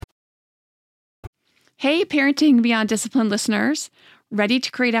Hey, Parenting Beyond Discipline listeners. Ready to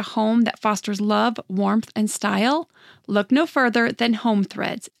create a home that fosters love, warmth, and style? Look no further than Home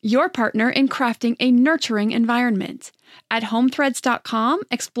Threads, your partner in crafting a nurturing environment. At homethreads.com,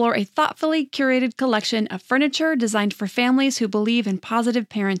 explore a thoughtfully curated collection of furniture designed for families who believe in positive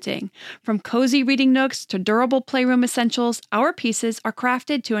parenting. From cozy reading nooks to durable playroom essentials, our pieces are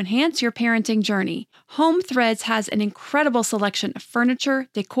crafted to enhance your parenting journey. Home Threads has an incredible selection of furniture,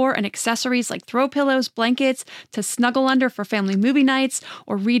 decor, and accessories like throw pillows, blankets, to snuggle under for family movie nights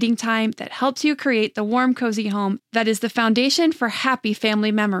or reading time that helps you create the warm, cozy home that is the foundation for happy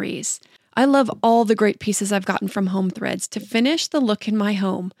family memories. I love all the great pieces I've gotten from Home Threads to finish the look in my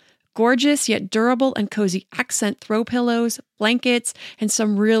home. Gorgeous yet durable and cozy accent throw pillows, blankets, and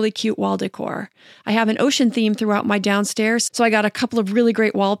some really cute wall decor. I have an ocean theme throughout my downstairs, so I got a couple of really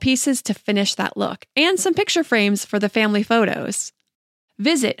great wall pieces to finish that look, and some picture frames for the family photos.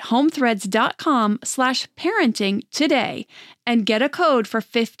 Visit homethreads.com/parenting today and get a code for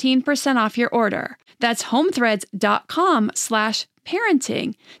 15% off your order. That's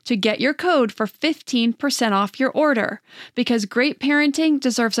homethreads.com/parenting to get your code for 15% off your order, because great parenting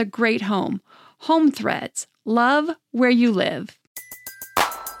deserves a great home. Home Threads. Love where you live.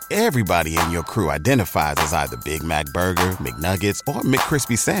 Everybody in your crew identifies as either Big Mac Burger, McNuggets, or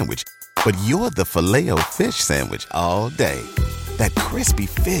McCrispy Sandwich, but you're the Filet-O-Fish Sandwich all day. That crispy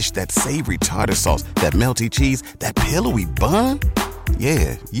fish, that savory tartar sauce, that melty cheese, that pillowy bun.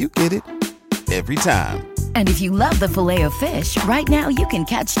 Yeah, you get it. Every time. And if you love the Filet-O-Fish, right now you can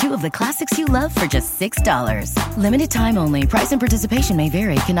catch two of the classics you love for just $6. Limited time only. Price and participation may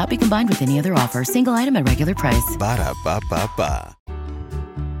vary. Cannot be combined with any other offer. Single item at regular price. Ba-da-ba-ba-ba.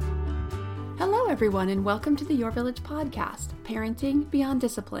 Hello, everyone, and welcome to the Your Village podcast, Parenting Beyond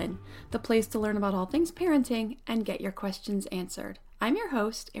Discipline, the place to learn about all things parenting and get your questions answered. I'm your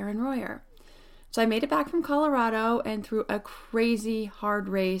host, Erin Royer. So I made it back from Colorado and through a crazy hard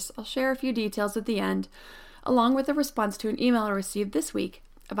race. I'll share a few details at the end, along with a response to an email I received this week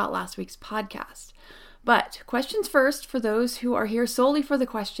about last week's podcast. But questions first for those who are here solely for the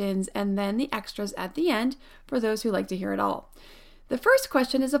questions, and then the extras at the end for those who like to hear it all. The first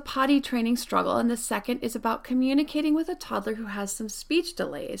question is a potty training struggle, and the second is about communicating with a toddler who has some speech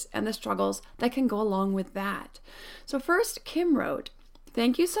delays and the struggles that can go along with that. So first, Kim wrote,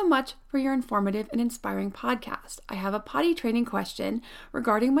 "Thank you so much for your informative and inspiring podcast. I have a potty training question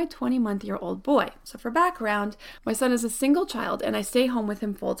regarding my 20-month-old boy. So for background, my son is a single child and I stay home with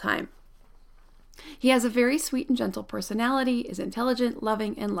him full time. He has a very sweet and gentle personality, is intelligent,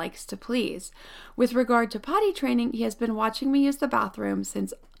 loving, and likes to please. With regard to potty training, he has been watching me use the bathroom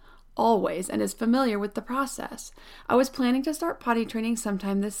since always and is familiar with the process. I was planning to start potty training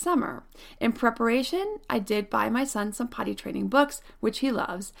sometime this summer. In preparation, I did buy my son some potty training books, which he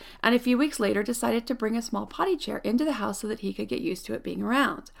loves, and a few weeks later decided to bring a small potty chair into the house so that he could get used to it being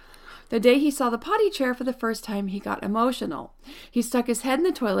around. The day he saw the potty chair for the first time, he got emotional. He stuck his head in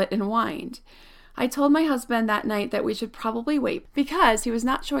the toilet and whined. I told my husband that night that we should probably wait because he was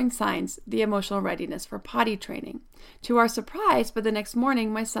not showing signs the emotional readiness for potty training. To our surprise, by the next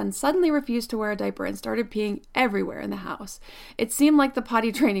morning, my son suddenly refused to wear a diaper and started peeing everywhere in the house. It seemed like the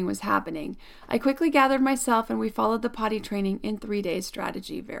potty training was happening. I quickly gathered myself and we followed the potty training in 3 days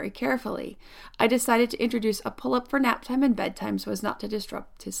strategy very carefully. I decided to introduce a pull-up for nap time and bedtime so as not to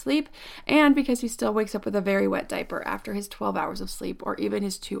disrupt his sleep, and because he still wakes up with a very wet diaper after his 12 hours of sleep or even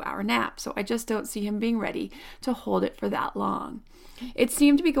his 2-hour nap, so I just don't see him being ready to hold it for that long. It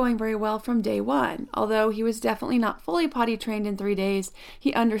seemed to be going very well from day one. Although he was definitely not fully potty trained in 3 days,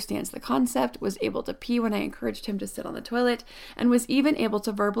 he understands the concept, was able to pee when I encouraged him to sit on the toilet, and was even able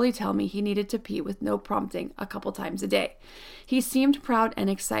to verbally tell me he needed to pee with no prompting a couple times a day. He seemed proud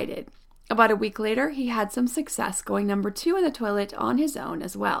and excited. About a week later, he had some success going number 2 in the toilet on his own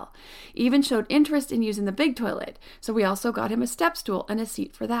as well. Even showed interest in using the big toilet, so we also got him a step stool and a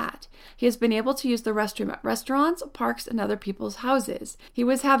seat for that. He has been able to use the restroom at restaurants, parks, and other people's houses. He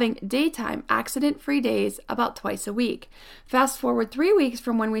was having daytime, accident-free days about twice a week. Fast forward 3 weeks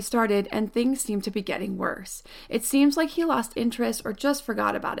from when we started, and things seem to be getting worse. It seems like he lost interest or just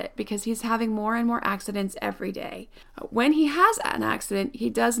forgot about it because he's having more and more accidents every day. When he has an accident, he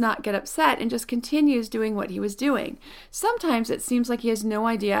does not get upset and just continues doing what he was doing. Sometimes it seems like he has no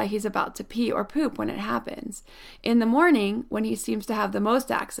idea he's about to pee or poop when it happens. In the morning, when he seems to have the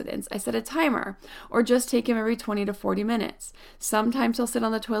most accidents, I set a timer or just take him every 20 to 40 minutes. Sometimes he'll sit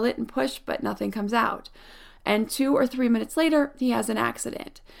on the toilet and push, but nothing comes out. And 2 or 3 minutes later, he has an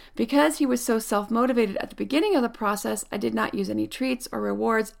accident. Because he was so self-motivated at the beginning of the process, I did not use any treats or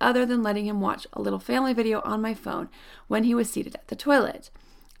rewards other than letting him watch a little family video on my phone when he was seated at the toilet.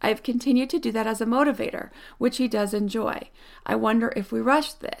 I've continued to do that as a motivator, which he does enjoy. I wonder if we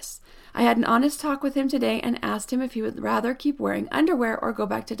rushed this. I had an honest talk with him today and asked him if he would rather keep wearing underwear or go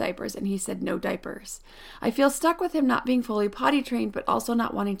back to diapers, and he said no diapers. I feel stuck with him not being fully potty trained, but also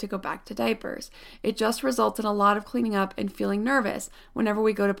not wanting to go back to diapers. It just results in a lot of cleaning up and feeling nervous whenever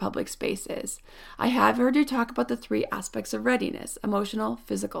we go to public spaces. I have heard you talk about the 3 aspects of readiness: emotional,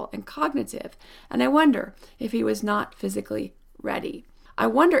 physical, and cognitive, and I wonder if he was not physically ready. I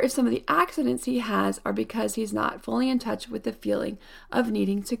wonder if some of the accidents he has are because he's not fully in touch with the feeling of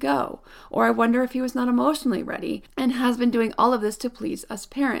needing to go. Or I wonder if he was not emotionally ready and has been doing all of this to please us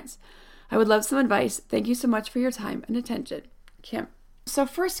parents. I would love some advice. Thank you so much for your time and attention. Kim. So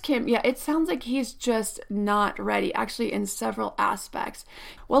first, Kim, it sounds like he's just not ready, actually, in several aspects.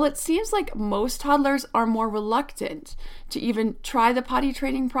 Well, it seems like most toddlers are more reluctant to even try the potty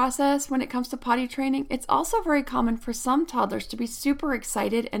training process when it comes to potty training. It's also very common for some toddlers to be super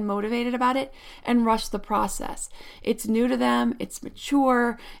excited and motivated about it and rush the process. It's new to them, it's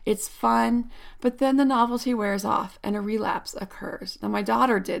mature, it's fun, but then the novelty wears off and a relapse occurs. Now, my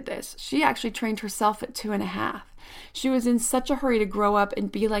daughter did this. She actually trained herself at 2.5. She was in such a hurry to grow up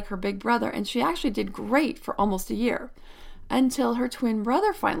and be like her big brother, and she actually did great for almost a year until her twin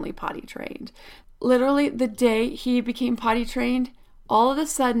brother finally potty trained. Literally, the day he became potty trained, all of a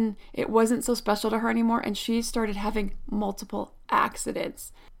sudden, it wasn't so special to her anymore, and she started having multiple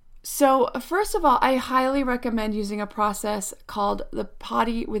accidents. So first of all, I highly recommend using a process called the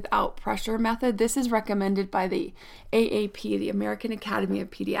Potty Without Pressure method. This is recommended by the AAP, the American Academy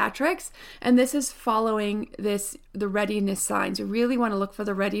of Pediatrics, and this is following the readiness signs. You really want to look for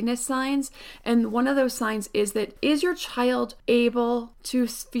the readiness signs, and one of those signs is your child able to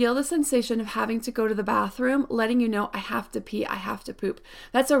feel the sensation of having to go to the bathroom, letting you know, I have to pee, I have to poop.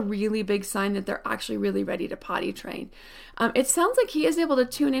 That's a really big sign that they're actually really ready to potty train. It sounds like he is able to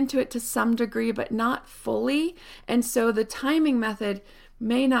tune into it to some degree, but not fully. And so the timing method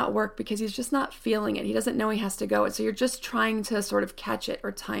may not work because he's just not feeling it. He doesn't know he has to go. And so you're just trying to sort of catch it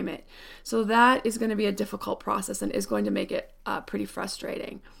or time it. So that is going to be a difficult process and is going to make it pretty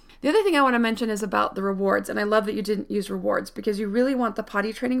frustrating. The other thing I want to mention is about the rewards, and I love that you didn't use rewards because you really want the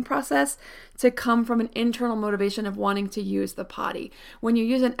potty training process to come from an internal motivation of wanting to use the potty. When you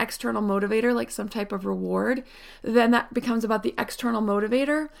use an external motivator, like some type of reward, then that becomes about the external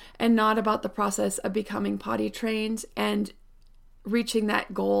motivator and not about the process of becoming potty trained and reaching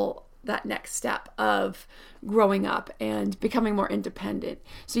that goal, that next step of growing up and becoming more independent.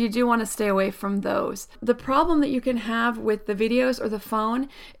 So you do want to stay away from those. The problem that you can have with the videos or the phone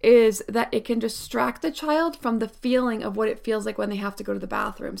is that it can distract the child from the feeling of what it feels like when they have to go to the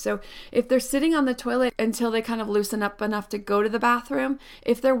bathroom. So if they're sitting on the toilet until they kind of loosen up enough to go to the bathroom,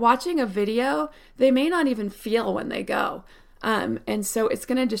 if they're watching a video, they may not even feel when they go. And so it's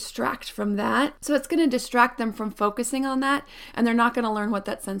going to distract from that. So it's going to distract them from focusing on that, and they're not going to learn what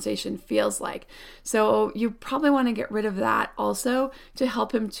that sensation feels like. So you probably want to get rid of that also to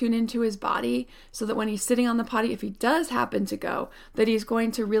help him tune into his body so that when he's sitting on the potty, if he does happen to go, that he's going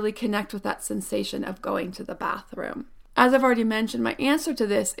to really connect with that sensation of going to the bathroom. As I've already mentioned, my answer to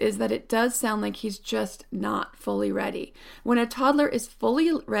this is that it does sound like he's just not fully ready. When a toddler is fully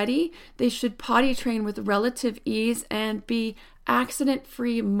ready, they should potty train with relative ease and be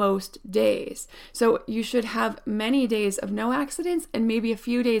accident-free most days. So you should have many days of no accidents and maybe a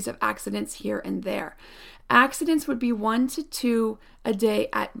few days of accidents here and there. Accidents would be 1 to 2 a day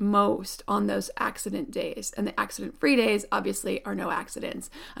at most on those accident days. And the accident-free days, obviously, are no accidents.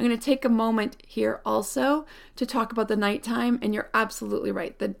 I'm going to take a moment here also to talk about the nighttime. And you're absolutely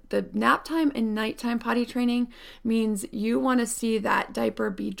right. The nap time and nighttime potty training means you want to see that diaper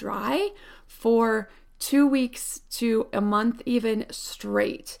be dry for 2 weeks to a month even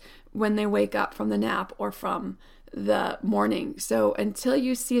straight when they wake up from the nap or from the morning. So until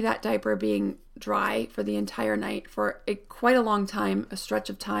you see that diaper being dry for the entire night for quite a long time, a stretch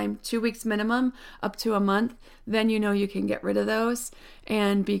of time, 2 weeks minimum, up to a month, then you know you can get rid of those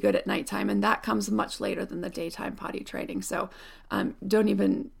and be good at nighttime. And that comes much later than the daytime potty training. So no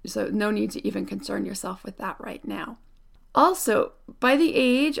need to even concern yourself with that right now. Also, by the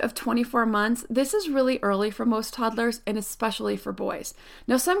age of 24 months, this is really early for most toddlers and especially for boys.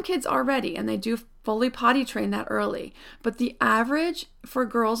 Now, some kids are ready and they do fully potty train that early, but the average for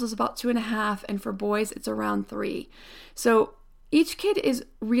girls is about 2.5 and for boys it's around 3. So each kid is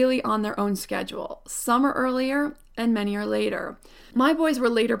really on their own schedule. Some are earlier and many are later. My boys were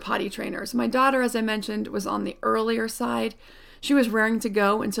later potty trainers. My daughter, as I mentioned, was on the earlier side. She was raring to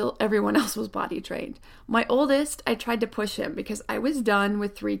go until everyone else was potty trained. My oldest, I tried to push him because I was done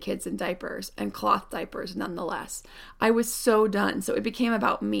with 3 kids in diapers, and cloth diapers nonetheless. I was so done, so it became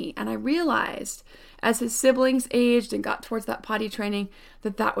about me. And I realized as his siblings aged and got towards that potty training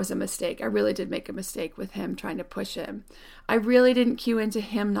that was a mistake. I really did make a mistake with him trying to push him. I really didn't cue into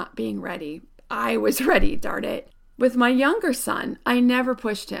him not being ready. I was ready, darn it. With my younger son, I never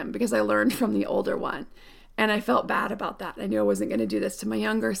pushed him because I learned from the older one. And I felt bad about that. I knew I wasn't going to do this to my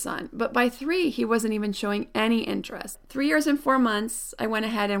younger son. But by 3, he wasn't even showing any interest. 3 years and 4 months, I went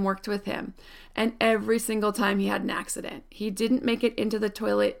ahead and worked with him. And every single time he had an accident. He didn't make it into the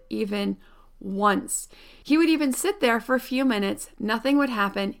toilet even once. He would even sit there for a few minutes. Nothing would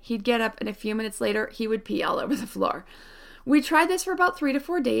happen. He'd get up, and a few minutes later, he would pee all over the floor. We tried this for about 3 to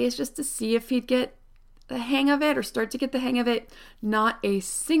 4 days just to see if he'd get the hang of it or start to get the hang of it. Not a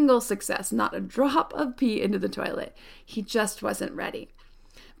single success, not a drop of pee into the toilet. He just wasn't ready.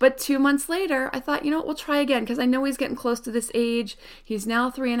 But 2 months later, I thought, we'll try again because I know he's getting close to this age. He's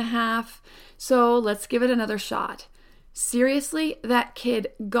now 3.5, so let's give it another shot. Seriously, that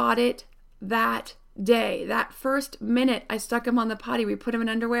kid got it that day. That first minute I stuck him on the potty, we put him in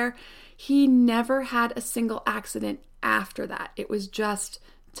underwear. He never had a single accident after that. It was just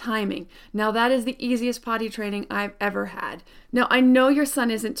timing. Now that is the easiest potty training I've ever had. Now I know your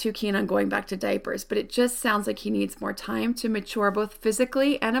son isn't too keen on going back to diapers, but it just sounds like he needs more time to mature both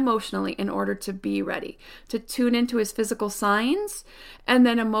physically and emotionally in order to be ready, to tune into his physical signs and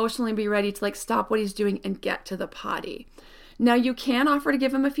then emotionally be ready to stop what he's doing and get to the potty. Now you can offer to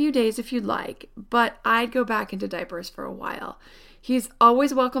give him a few days if you'd like, but I'd go back into diapers for a while. He's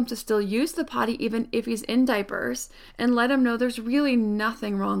always welcome to still use the potty even if he's in diapers, and let him know there's really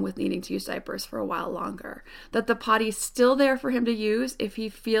nothing wrong with needing to use diapers for a while longer. That the potty's still there for him to use. If he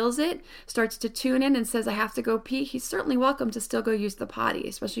feels it, starts to tune in and says, I have to go pee, he's certainly welcome to still go use the potty,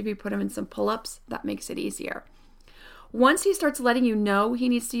 especially if you put him in some pull-ups. That makes it easier. Once he starts letting you know he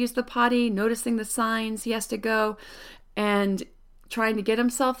needs to use the potty, noticing the signs he has to go, and trying to get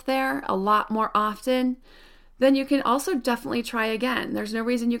himself there a lot more often, then you can also definitely try again. There's no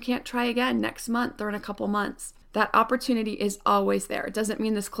reason you can't try again next month or in a couple months. That opportunity is always there. It doesn't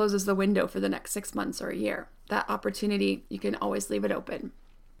mean this closes the window for the next 6 months or a year. That opportunity, you can always leave it open.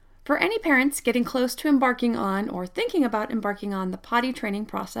 For any parents getting close to embarking on or thinking about embarking on the potty training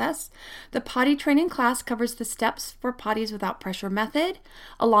process, the potty training class covers the steps for potties without pressure method,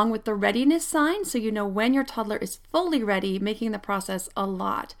 along with the readiness sign so you know when your toddler is fully ready, making the process a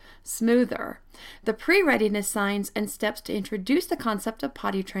lot smoother. The pre-readiness signs and steps to introduce the concept of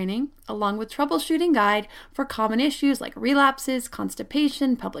potty training, along with troubleshooting guide for common issues like relapses,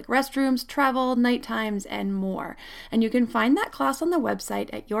 constipation, public restrooms, travel, night times, and more. And you can find that class on the website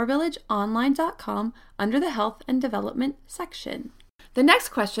at yourvillageonline.com under the Health and Development section. The next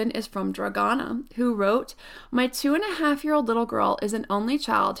question is from Dragana, who wrote, my 2.5-year-old little girl is an only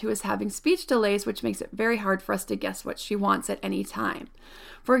child who is having speech delays, which makes it very hard for us to guess what she wants at any time.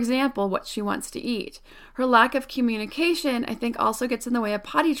 For example, what she wants to eat. Her lack of communication, I think, also gets in the way of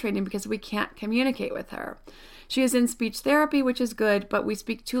potty training because we can't communicate with her. She is in speech therapy, which is good, but we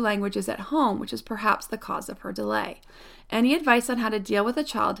speak 2 languages at home, which is perhaps the cause of her delay. Any advice on how to deal with a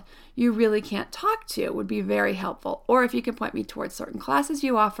child you really can't talk to would be very helpful. Or if you can point me towards certain classes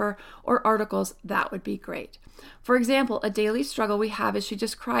you offer or articles, that would be great. For example, a daily struggle we have is she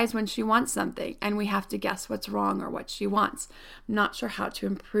just cries when she wants something, and we have to guess what's wrong or what she wants. I'm not sure how to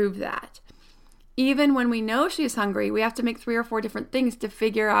improve that. Even when we know she's hungry, we have to make 3 or 4 different things to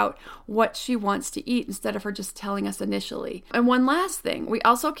figure out what she wants to eat instead of her just telling us initially. And one last thing, we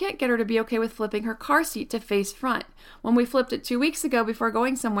also can't get her to be okay with flipping her car seat to face front. When we flipped it 2 weeks ago before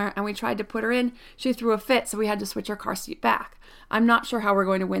going somewhere and we tried to put her in, she threw a fit, so we had to switch her car seat back. I'm not sure how we're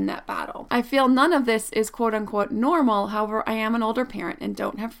going to win that battle. I feel none of this is quote-unquote normal. However, I am an older parent and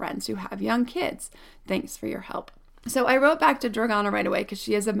don't have friends who have young kids. Thanks for your help. So I wrote back to Dragana right away because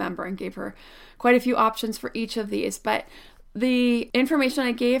she is a member and gave her quite a few options for each of these. But the information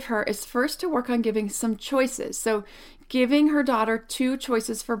I gave her is first to work on giving some choices. So giving her daughter 2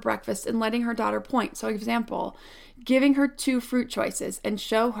 choices for breakfast and letting her daughter point. So example, giving her 2 fruit choices and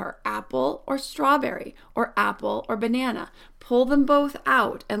show her apple or strawberry or apple or banana. Pull them both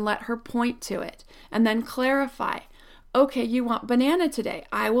out and let her point to it and then clarify. Okay, you want banana today.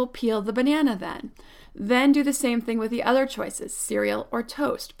 I will peel the banana then. Then do the same thing with the other choices, cereal or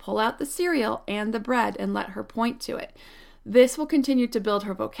toast. Pull out the cereal and the bread and let her point to it. This will continue to build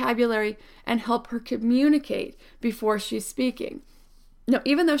her vocabulary and help her communicate before she's speaking. Now,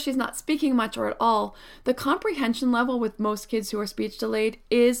 even though she's not speaking much or at all, the comprehension level with most kids who are speech delayed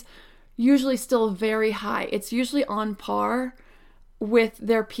is usually still very high. It's usually on par with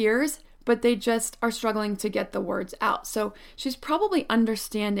their peers, but they just are struggling to get the words out. So she's probably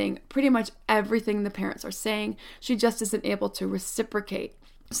understanding pretty much everything the parents are saying. She just isn't able to reciprocate.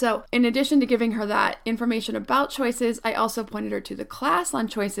 So in addition to giving her that information about choices, I also pointed her to the class on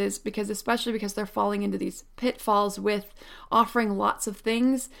choices, especially because they're falling into these pitfalls with offering lots of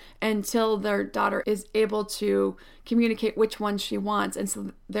things until their daughter is able to communicate which one she wants. And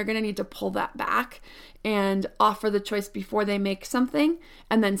so they're going to need to pull that back and offer the choice before they make something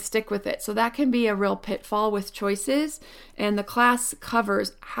and then stick with it. So that can be a real pitfall with choices. And the class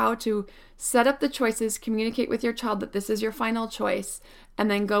covers how to set up the choices, communicate with your child that this is your final choice, and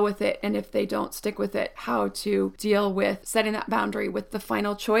then go with it. And if they don't stick with it, how to deal with setting that boundary with the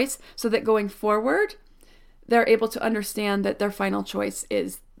final choice so that going forward, they're able to understand that their final choice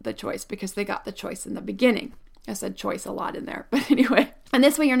is the choice because they got the choice in the beginning. I said choice a lot in there, but anyway. And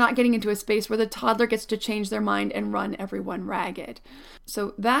this way you're not getting into a space where the toddler gets to change their mind and run everyone ragged.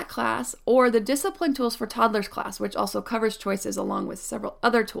 So that class, or the Discipline Tools for Toddlers class, which also covers choices along with several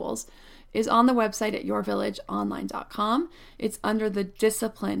other tools, is on the website at yourvillageonline.com. It's under the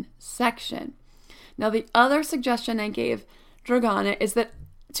discipline section. Now, the other suggestion I gave Dragana is that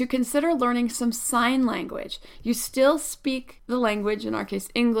to consider learning some sign language. You still speak the language, in our case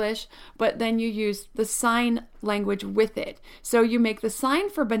English, but then you use the sign language with it. So you make the sign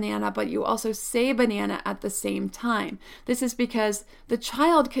for banana, but you also say banana at the same time. This is because the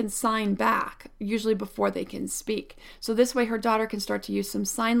child can sign back, usually before they can speak. So this way her daughter can start to use some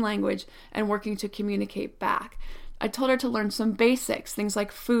sign language and working to communicate back. I told her to learn some basics, things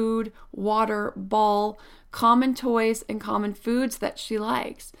like food, water, ball, common toys, and common foods that she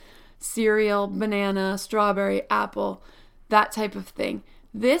likes. Cereal, banana, strawberry, apple, that type of thing.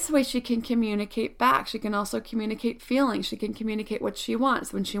 This way she can communicate back. She can also communicate feelings. She can communicate what she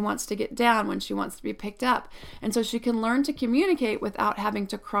wants, when she wants to get down, when she wants to be picked up. And so she can learn to communicate without having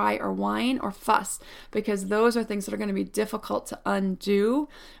to cry or whine or fuss, because those are things that are going to be difficult to undo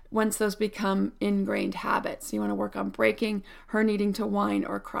once those become ingrained habits. You want to work on breaking her needing to whine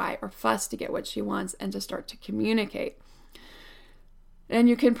or cry or fuss to get what she wants and to start to communicate. And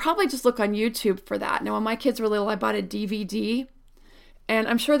you can probably just look on YouTube for that. Now, when my kids were little, I bought a DVD, and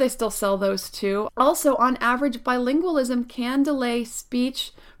I'm sure they still sell those too. Also, on average, bilingualism can delay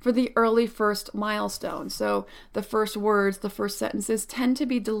speech for the early first milestone. So the first words, the first sentences tend to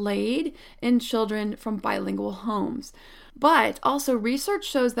be delayed in children from bilingual homes. But also research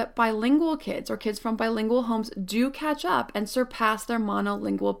shows that bilingual kids or kids from bilingual homes do catch up and surpass their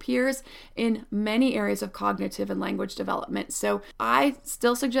monolingual peers in many areas of cognitive and language development. So I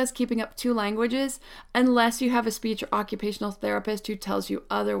still suggest keeping up 2 languages unless you have a speech or occupational therapist who tells you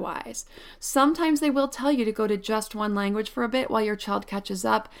otherwise. Sometimes they will tell you to go to just 1 language for a bit while your child catches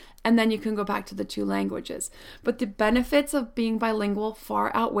up, and then you can go back to the 2 languages. But the benefits of being bilingual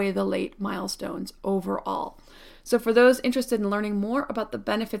far outweigh the late milestones overall. So for those interested in learning more about the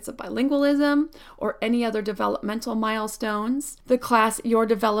benefits of bilingualism or any other developmental milestones, the class Your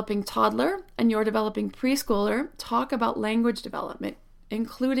Developing Toddler and Your Developing Preschooler talk about language development,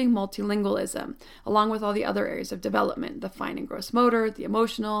 including multilingualism, along with all the other areas of development, the fine and gross motor, the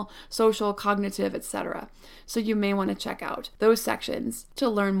emotional, social, cognitive, etc. So you may want to check out those sections to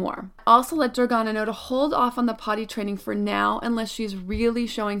learn more. Also let Dragana know to hold off on the potty training for now unless she's really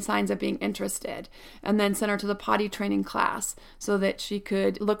showing signs of being interested, and then send her to the potty training class so that she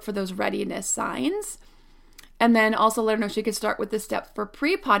could look for those readiness signs. And then also let her know she could start with the step for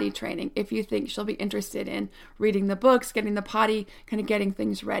pre-potty training if you think she'll be interested in reading the books, getting the potty, kind of getting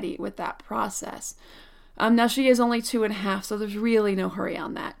things ready with that process. Now she is only 2.5, so there's really no hurry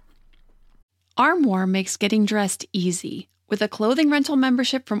on that. Armoire makes getting dressed easy. With a clothing rental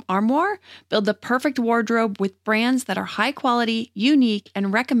membership from Armoire, build the perfect wardrobe with brands that are high quality, unique,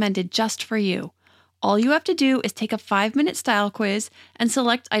 and recommended just for you. All you have to do is take a 5-minute style quiz and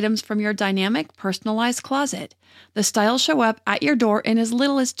select items from your dynamic, personalized closet. The styles show up at your door in as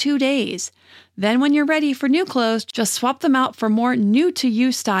little as 2 days. Then when you're ready for new clothes, just swap them out for more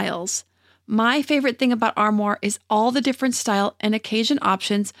new-to-you styles. My favorite thing about Armoire is all the different style and occasion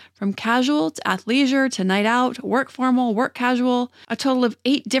options, from casual to athleisure to night out, work formal, work casual, a total of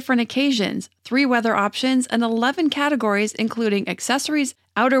 8 different occasions, 3 weather options, and 11 categories including accessories,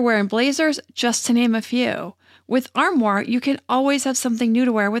 outerwear, and blazers, just to name a few. With Armoire, you can always have something new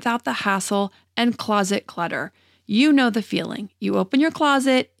to wear without the hassle and closet clutter. You know the feeling. You open your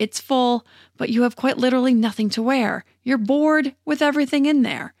closet, it's full, but you have quite literally nothing to wear. You're bored with everything in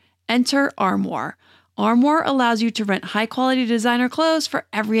there. Enter Armoire. Armoire allows you to rent high-quality designer clothes for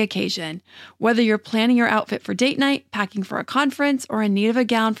every occasion. Whether you're planning your outfit for date night, packing for a conference, or in need of a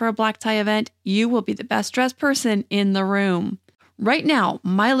gown for a black tie event, you will be the best-dressed person in the room. Right now,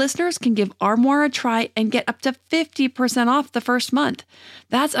 my listeners can give Armoire a try and get up to 50% off the first month.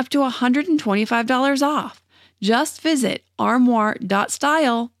 That's up to $125 off. Just visit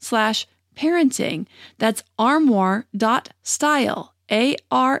armoire.style/parenting. That's armoire.style,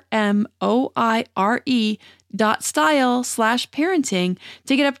 ARMOIRE.style/parenting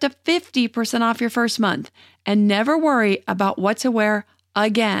to get up to 50% off your first month and never worry about what to wear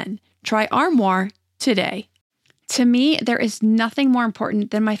again. Try Armoire today. To me, there is nothing more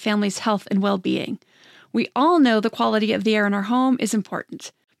important than my family's health and well-being. We all know the quality of the air in our home is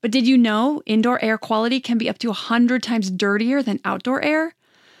important. But did you know indoor air quality can be up to 100 times dirtier than outdoor air?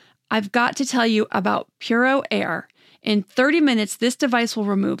 I've got to tell you about Puro Air. In 30 minutes, this device will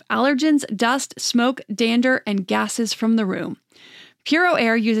remove allergens, dust, smoke, dander, and gases from the room. Puro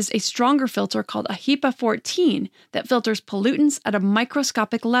Air uses a stronger filter called a HEPA 14 that filters pollutants at a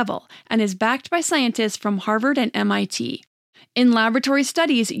microscopic level and is backed by scientists from Harvard and MIT. In laboratory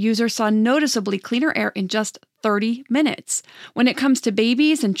studies, users saw noticeably cleaner air in just 30 minutes. When it comes to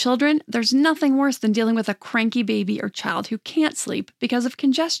babies and children, there's nothing worse than dealing with a cranky baby or child who can't sleep because of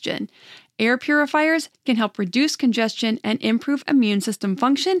congestion. Air purifiers can help reduce congestion and improve immune system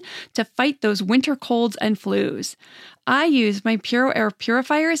function to fight those winter colds and flus. I use my Puro Air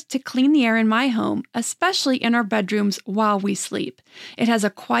purifiers to clean the air in my home, especially in our bedrooms while we sleep. It has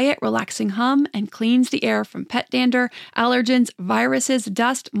a quiet, relaxing hum and cleans the air from pet dander, allergens, viruses,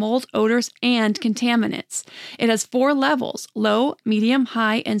 dust, mold, odors, and contaminants. It has 4 levels: low, medium,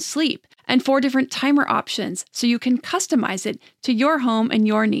 high, and sleep, and 4 different timer options, so you can customize it to your home and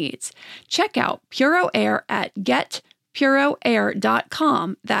your needs. Check out Puro Air at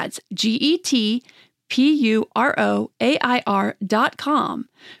getpuroair.com. That's GETPUROAIR.com.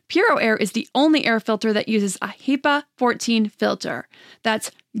 Puro Air is the only air filter that uses a HEPA 14 filter.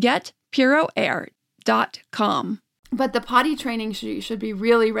 That's getpuroair.com. But the potty training, she should be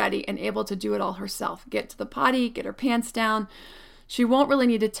really ready and able to do it all herself. Get to the potty, get her pants down. She won't really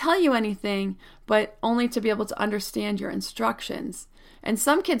need to tell you anything, but only to be able to understand your instructions. And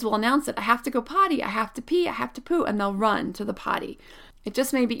some kids will announce it, I have to go potty, I have to pee, I have to poo, and they'll run to the potty. It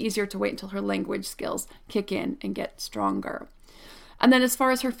just may be easier to wait until her language skills kick in and get stronger. And then as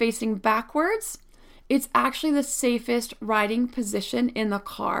far as her facing backwards, it's actually the safest riding position in the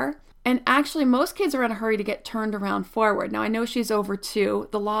car. And actually, most kids are in a hurry to get turned around forward. Now, I know she's over 2.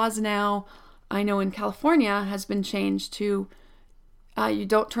 The laws now, I know in California, has been changed to you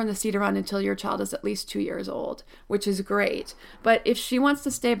don't turn the seat around until your child is at least 2 years old, which is great. But if she wants to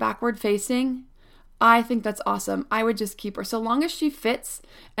stay backward facing, I think that's awesome. I would just keep her. So long as she fits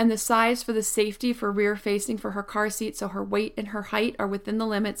and the size for the safety for rear facing for her car seat, so her weight and her height are within the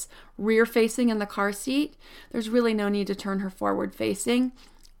limits, rear facing in the car seat, there's really no need to turn her forward facing.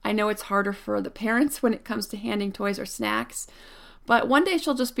 I know it's harder for the parents when it comes to handing toys or snacks, but one day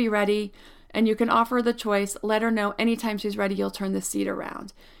she'll just be ready and you can offer her the choice. Let her know anytime she's ready, you'll turn the seat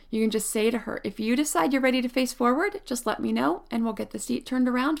around. You can just say to her, if you decide you're ready to face forward, just let me know and we'll get the seat turned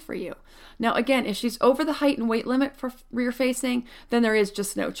around for you. Now, again, if she's over the height and weight limit for rear facing, then there is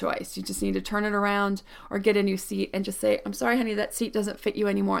just no choice. You just need to turn it around or get a new seat and just say, I'm sorry, honey, that seat doesn't fit you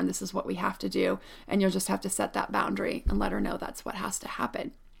anymore and this is what we have to do. And you'll just have to set that boundary and let her know that's what has to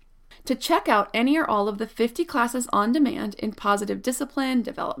happen. To check out any or all of the 50 classes on demand in positive discipline,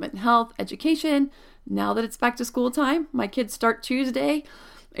 development and health, education, now that it's back to school time, my kids start Tuesday.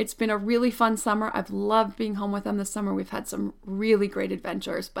 It's been a really fun summer. I've loved being home with them this summer. We've had some really great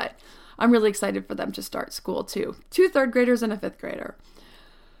adventures, but I'm really excited for them to start school too. 2 third graders and a 5th grader.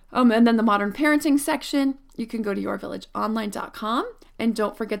 And then the modern parenting section, you can go to yourvillageonline.com and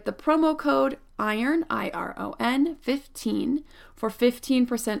don't forget the promo code IRON, IRON 15 for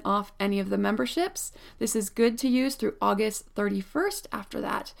 15% off any of the memberships. This is good to use through August 31st. After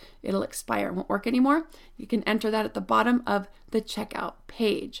that, it'll expire. It won't work anymore. You can enter that at the bottom of the checkout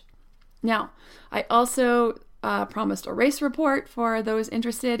page. Now, I also promised a race report for those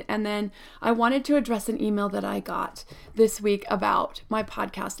interested. And then I wanted to address an email that I got this week about my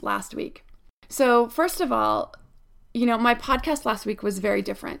podcast last week. So first of all, my podcast last week was very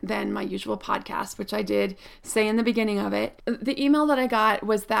different than my usual podcast, which I did say in the beginning of it. The email that I got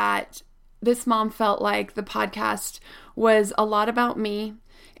was that this mom felt like the podcast was a lot about me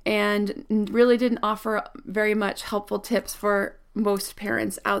and really didn't offer very much helpful tips for most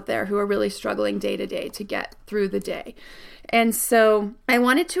parents out there who are really struggling day to day to get through the day. And so I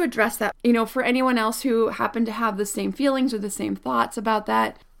wanted to address that, for anyone else who happened to have the same feelings or the same thoughts about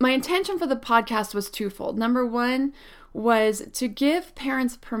that. My intention for the podcast was twofold. Number one was to give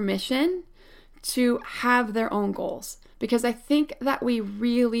parents permission to have their own goals, because I think that we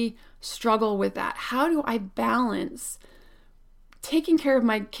really struggle with that. How do I balance taking care of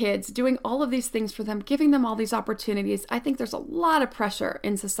my kids, doing all of these things for them, giving them all these opportunities. I think there's a lot of pressure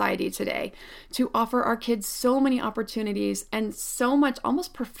in society today to offer our kids so many opportunities and so much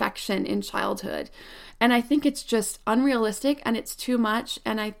almost perfection in childhood. And I think it's just unrealistic and it's too much.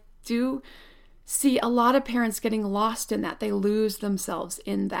 And I do see a lot of parents getting lost in that. They lose themselves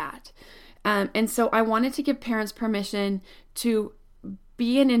in that. And so I wanted to give parents permission to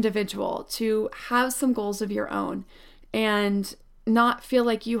be an individual, to have some goals of your own, and not feel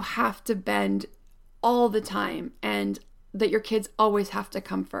like you have to bend all the time and that your kids always have to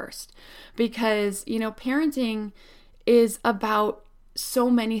come first. Because, parenting is about so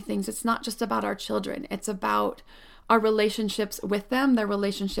many things. It's not just about our children. It's about our relationships with them, their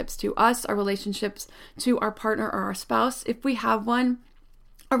relationships to us, our relationships to our partner or our spouse, if we have one,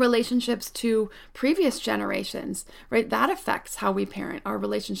 our relationships to previous generations, right? That affects how we parent. Our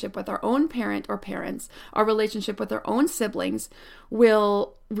relationship with our own parent or parents, our relationship with our own siblings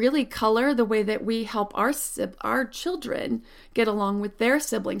will really color the way that we help our children get along with their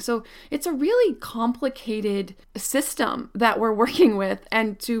siblings. So it's a really complicated system that we're working with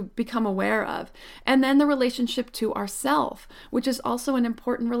and to become aware of. And then the relationship to ourself, which is also an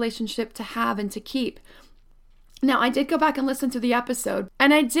important relationship to have and to keep. Now, I did go back and listen to the episode,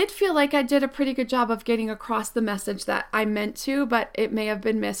 and I did feel like I did a pretty good job of getting across the message that I meant to, but it may have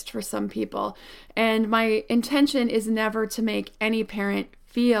been missed for some people. And my intention is never to make any parent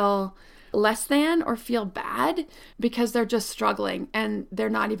feel less than or feel bad because they're just struggling and they're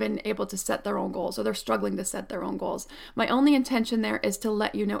not even able to set their own goals, or they're struggling to set their own goals. My only intention there is to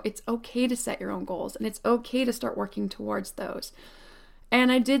let you know it's okay to set your own goals, and it's okay to start working towards those. And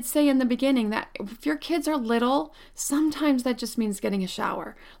I did say in the beginning that if your kids are little, sometimes that just means getting a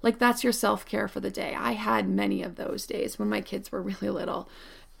shower. Like, that's your self-care for the day. I had many of those days when my kids were really little.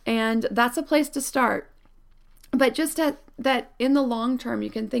 And that's a place to start. But just that in the long term, you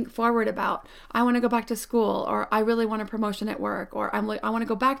can think forward about, I want to go back to school, or I really want a promotion at work, or I want to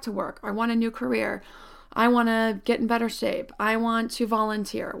go back to work, or I want a new career. I want to get in better shape. I want to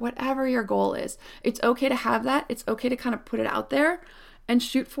volunteer. Whatever your goal is, it's okay to have that. It's okay to kind of put it out there and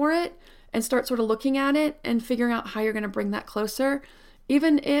shoot for it and start sort of looking at it and figuring out how you're going to bring that closer,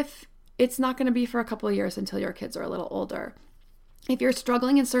 even if it's not going to be for a couple of years until your kids are a little older. If you're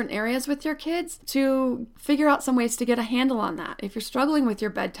struggling in certain areas with your kids, to figure out some ways to get a handle on that. If you're struggling with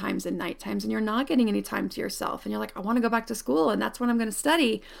your bedtimes and night times and you're not getting any time to yourself and you're like, I want to go back to school and that's when I'm going to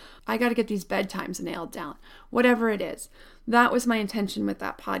study, I got to get these bedtimes nailed down. Whatever it is. That was my intention with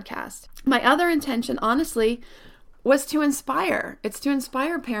that podcast. My other intention, honestly, was to inspire. It's to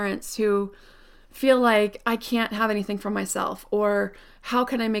inspire parents who feel like, I can't have anything for myself, or how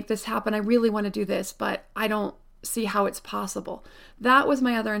can I make this happen? I really want to do this, but I don't see how it's possible. That was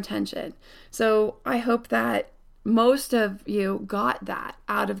my other intention. So I hope that most of you got that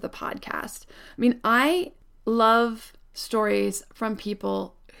out of the podcast. I mean, I love stories from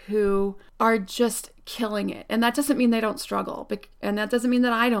people who are just killing it. And that doesn't mean they don't struggle. And that doesn't mean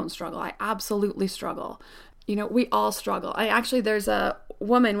that I don't struggle. I absolutely struggle. We all struggle. There's a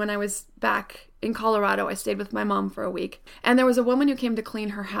woman, when I was back in Colorado, I stayed with my mom for a week, and there was a woman who came to clean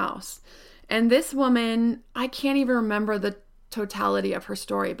her house. And this woman, I can't even remember the totality of her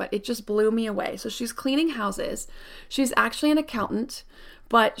story, but it just blew me away. So she's cleaning houses. She's actually an accountant,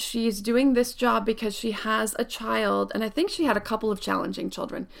 but she's doing this job because she has a child, and I think she had a couple of challenging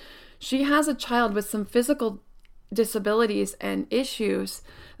children. She has a child with some physical disabilities and issues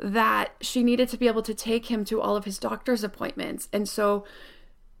that she needed to be able to take him to all of his doctor's appointments. And so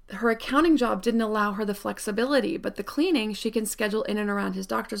her accounting job didn't allow her the flexibility, but the cleaning she can schedule in and around his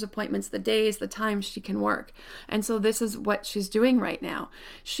doctor's appointments, the days, the times she can work. And so this is what she's doing right now.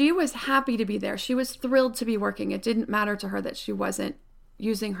 She was happy to be there. She was thrilled to be working. It didn't matter to her that she wasn't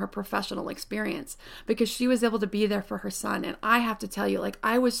using her professional experience, because she was able to be there for her son. And I have to tell you,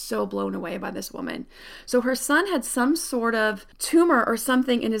 I was so blown away by this woman. So her son had some sort of tumor or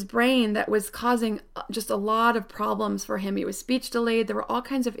something in his brain that was causing just a lot of problems for him. He was speech delayed. There were all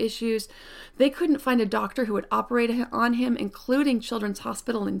kinds of issues. They couldn't find a doctor who would operate on him, including Children's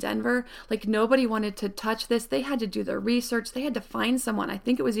Hospital in Denver. Nobody wanted to touch this. They had to do their research. They had to find someone, I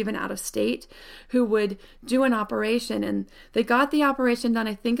think it was even out of state, who would do an operation. And they got the operation done.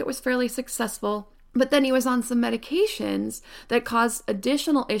 I think it was fairly successful, but then he was on some medications that caused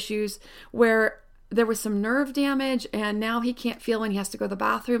additional issues where there was some nerve damage, and now he can't feel when he has to go to the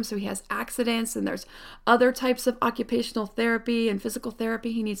bathroom, so he has accidents, and there's other types of occupational therapy and physical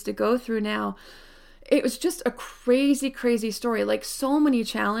therapy he needs to go through now. It was just a crazy, crazy story. So many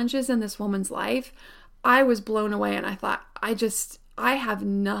challenges in this woman's life. I was blown away, and I thought, I have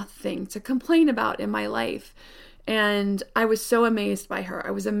nothing to complain about in my life. And I was so amazed by her.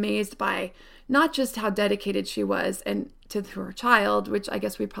 I was amazed by not just how dedicated she was and to her child, which I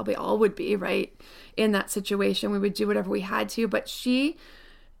guess we probably all would be, right? In that situation, we would do whatever we had to, but she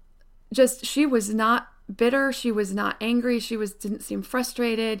was not bitter. She was not angry. Didn't seem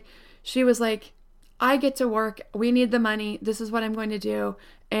frustrated. She was like, I get to work. We need the money. This is what I'm going to do.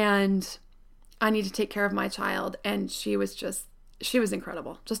 And I need to take care of my child. And she was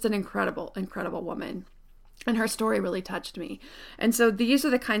incredible. Just an incredible, incredible woman. And her story really touched me. And so these are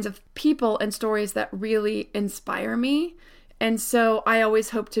the kinds of people and stories that really inspire me. And so I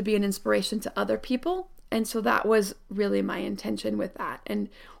always hope to be an inspiration to other people. And so that was really my intention with that. And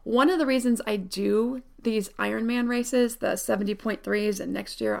one of the reasons I do these Ironman races, the 70.3s and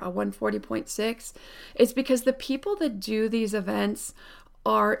next year a 140.6, is because the people that do these events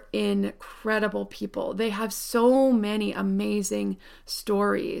are incredible people. They have so many amazing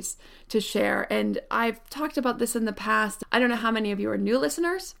stories to share. And I've talked about this in the past. I don't know how many of you are new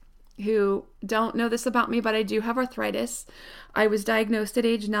listeners who don't know this about me, but I do have arthritis. I was diagnosed at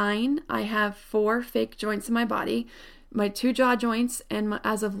age 9. I have 4 fake joints in my body, my 2 jaw joints, and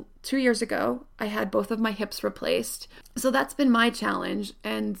as of 2 years ago, I had both of my hips replaced. So that's been my challenge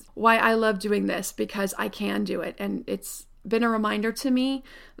and why I love doing this, because I can do it. And it's been a reminder to me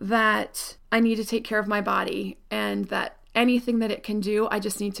that I need to take care of my body and that anything that it can do, I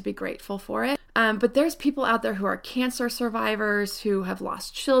just need to be grateful for it. But there's people out there who are cancer survivors, who have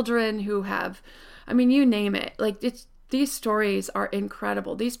lost children, who have, you name it. These stories are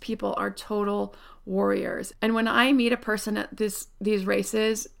incredible. These people are total warriors. And when I meet a person at these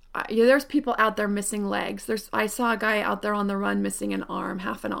races, there's people out there missing legs. I saw a guy out there on the run missing an arm,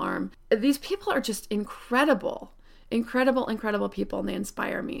 half an arm. These people are just incredible. Incredible, incredible people, and they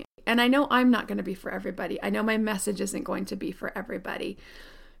inspire me. And I know I'm not going to be for everybody. I know my message isn't going to be for everybody.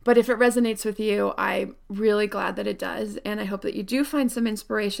 But if it resonates with you, I'm really glad that it does. And I hope that you do find some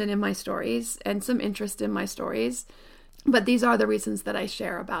inspiration in my stories and some interest in my stories. But these are the reasons that I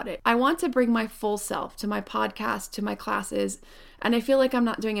share about it. I want to bring my full self to my podcast, to my classes. And I feel like I'm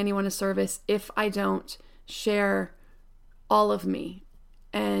not doing anyone a service if I don't share all of me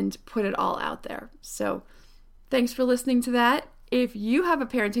and put it all out there. So thanks for listening to that. If you have a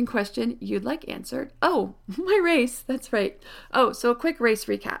parenting question you'd like answered, my race, that's right. So a quick race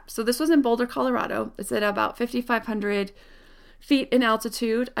recap. So this was in Boulder, Colorado. It's at about 5,500 feet in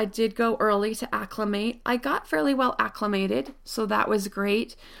altitude. I did go early to acclimate. I got fairly well acclimated, so that was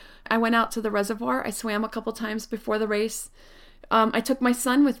great. I went out to the reservoir. I swam a couple times before the race. I took my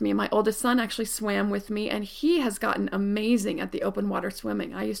son with me. My oldest son actually swam with me, and he has gotten amazing at the open water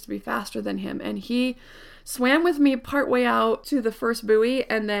swimming. I used to be faster than him, and he swam with me partway out to the first buoy,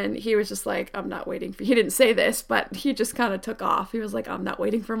 and then he was just like, I'm not waiting for you. He didn't say this, but he just kind of took off. He was like, I'm not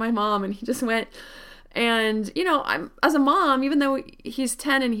waiting for my mom, and he just went. And, I'm as a mom, even though he's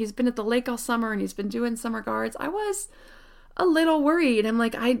 10 and he's been at the lake all summer and he's been doing summer guards, I was a little worried. I'm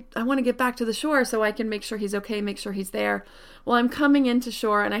like, I want to get back to the shore so I can make sure he's okay, make sure he's there. Well, I'm coming into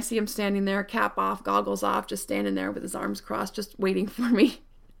shore and I see him standing there, cap off, goggles off, just standing there with his arms crossed, just waiting for me.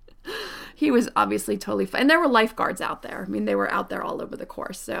 He was obviously totally fine. And there were lifeguards out there. They were out there all over the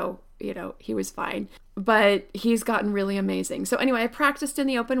course. So, he was fine. But he's gotten really amazing. So anyway, I practiced in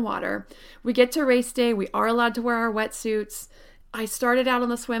the open water. We get to race day. We are allowed to wear our wetsuits. I started out on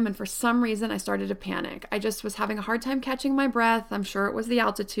the swim, and for some reason, I started to panic. I just was having a hard time catching my breath. I'm sure it was the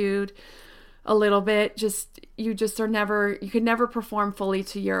altitude a little bit. You could never perform fully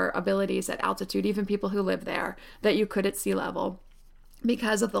to your abilities at altitude, even people who live there, that you could at sea level,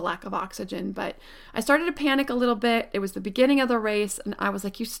 because of the lack of oxygen. But I started to panic a little bit. It was the beginning of the race, and I was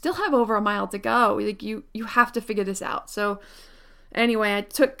like, you still have over a mile to go. Like, you have to figure this out. So anyway, I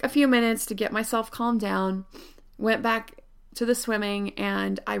took a few minutes to get myself calmed down, went back to the swimming,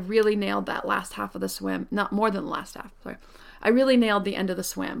 and I really nailed that last half of the swim. Not more than the last half, sorry. I really nailed the end of the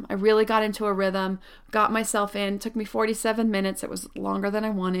swim. I really got into a rhythm, got myself in. It took me 47 minutes. It was longer than I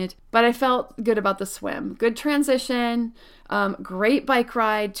wanted, but I felt good about the swim. Good transition, great bike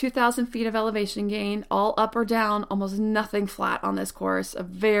ride, 2,000 feet of elevation gain, all up or down, almost nothing flat on this course, a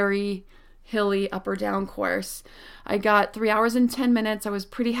very hilly up or down course. I got 3 hours and 10 minutes. I was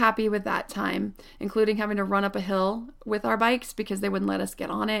pretty happy with that time, including having to run up a hill with our bikes because they wouldn't let us get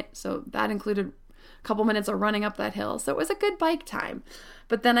on it. So that included a couple minutes of running up that hill. So it was a good bike time.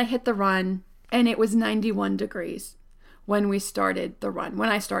 But then I hit the run, and it was 91 degrees when I started the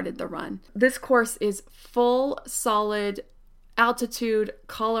run. This course is full, solid, altitude,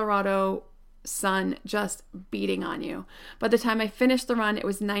 Colorado sun just beating on you. By the time I finished the run, it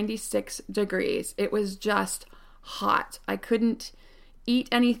was 96 degrees. It was just hot. I couldn't eat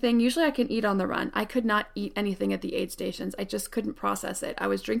anything. Usually I can eat on the run. I could not eat anything at the aid stations. I just couldn't process it. I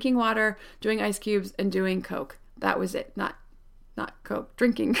was drinking water, doing ice cubes, and doing Coke. That was it. Not Coke,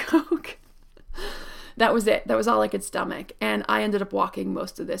 drinking Coke. That was it. That was all I could stomach. And I ended up walking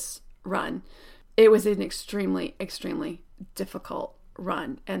most of this run. It was an extremely, extremely difficult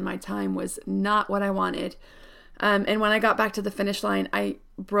run. And my time was not what I wanted. And when I got back to the finish line, I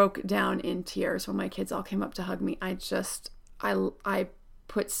broke down in tears when my kids all came up to hug me. I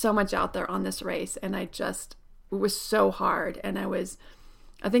put so much out there on this race, and it was so hard. And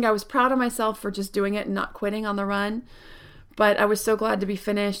I think I was proud of myself for just doing it and not quitting on the run. But I was so glad to be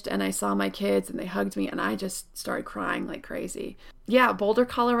finished, and I saw my kids and they hugged me, and I just started crying like crazy. Yeah, Boulder,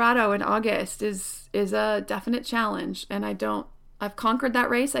 Colorado in August is a definite challenge, and I've conquered that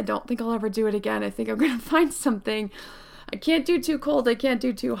race. I don't think I'll ever do it again. I think I'm going to find something. I can't do too cold. I can't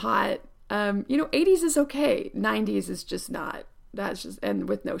do too hot. 80s is okay. 90s is just not. And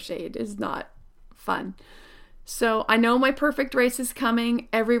with no shade, is not fun. So I know my perfect race is coming.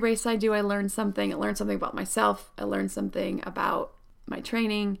 Every race I do, I learn something. I learn something about myself. I learn something about my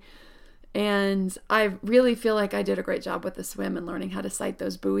training. And I really feel like I did a great job with the swim and learning how to sight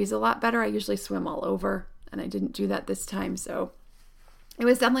those buoys a lot better. I usually swim all over, and I didn't do that this time. So it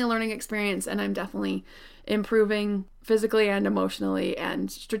was definitely a learning experience, and I'm definitely improving physically and emotionally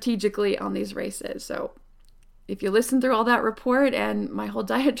and strategically on these races. So if you listen through all that report and my whole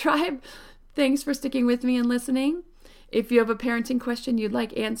diatribe, thanks for sticking with me and listening. If you have a parenting question you'd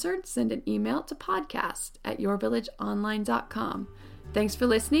like answered, send an email to podcast@yourvillageonline.com. Thanks for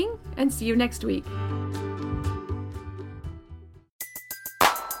listening, and see you next week.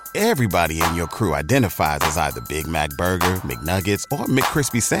 Everybody in your crew identifies as either Big Mac Burger, McNuggets, or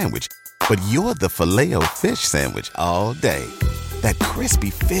McCrispy Sandwich. But you're the Filet-O-Fish Sandwich all day. That crispy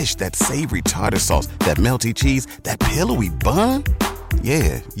fish, that savory tartar sauce, that melty cheese, that pillowy bun.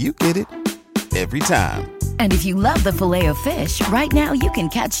 Yeah, you get it. Every time. And if you love the Filet-O-Fish, right now you can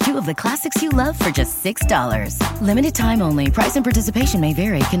catch two of the classics you love for just $6. Limited time only. Price and participation may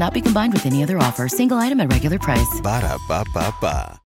vary. Cannot be combined with any other offer. Single item at regular price. Ba-da-ba-ba-ba.